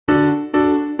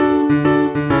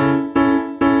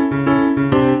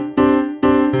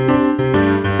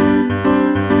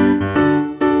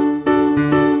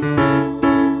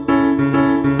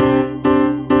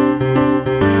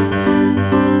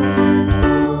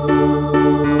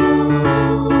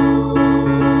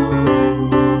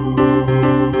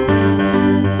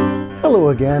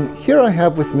again. Here I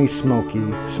have with me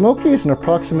Smokey. Smokey is an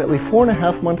approximately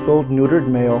 4.5-month-old neutered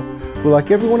male who,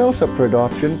 like everyone else up for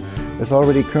adoption, is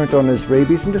already current on his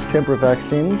rabies and distemper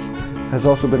vaccines, has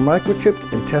also been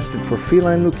microchipped and tested for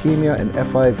feline leukemia and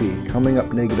FIV, coming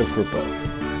up negative for both.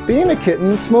 Being a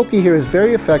kitten, Smokey here is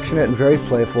very affectionate and very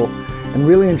playful and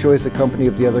really enjoys the company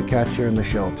of the other cats here in the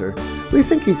shelter. We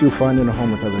think he'd do fine in a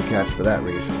home with other cats for that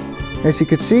reason. As you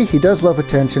can see, he does love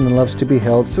attention and loves to be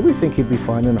held, so we think he'd be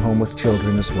fine in a home with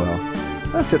children as well.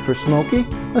 That's it for Smokey.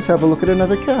 Let's have a look at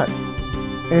another cat.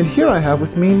 And here I have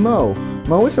with me Mo.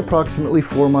 Mo is approximately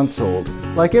 4 months old.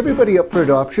 Like everybody up for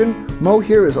adoption, Mo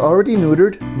here is already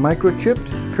neutered,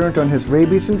 microchipped, current on his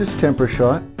rabies and distemper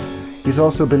shot. He's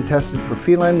also been tested for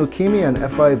feline leukemia and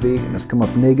FIV and has come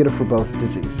up negative for both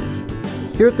diseases.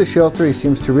 Here at the shelter, he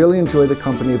seems to really enjoy the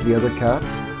company of the other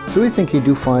cats, so we think he'd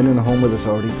do fine in a home where there's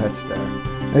already pets there.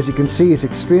 As you can see, he's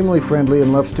extremely friendly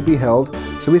and loves to be held,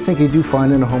 so we think he'd do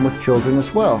fine in a home with children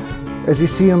as well. As you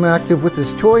see him active with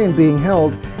his toy and being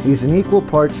held, he's in equal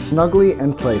parts snuggly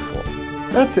and playful.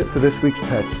 That's it for this week's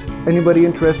pets. Anybody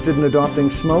interested in adopting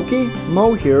Smokey,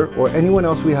 Mo here, or anyone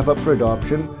else we have up for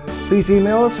adoption, please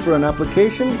email us for an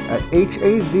application at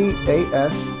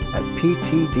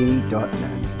hazas@ptd.net.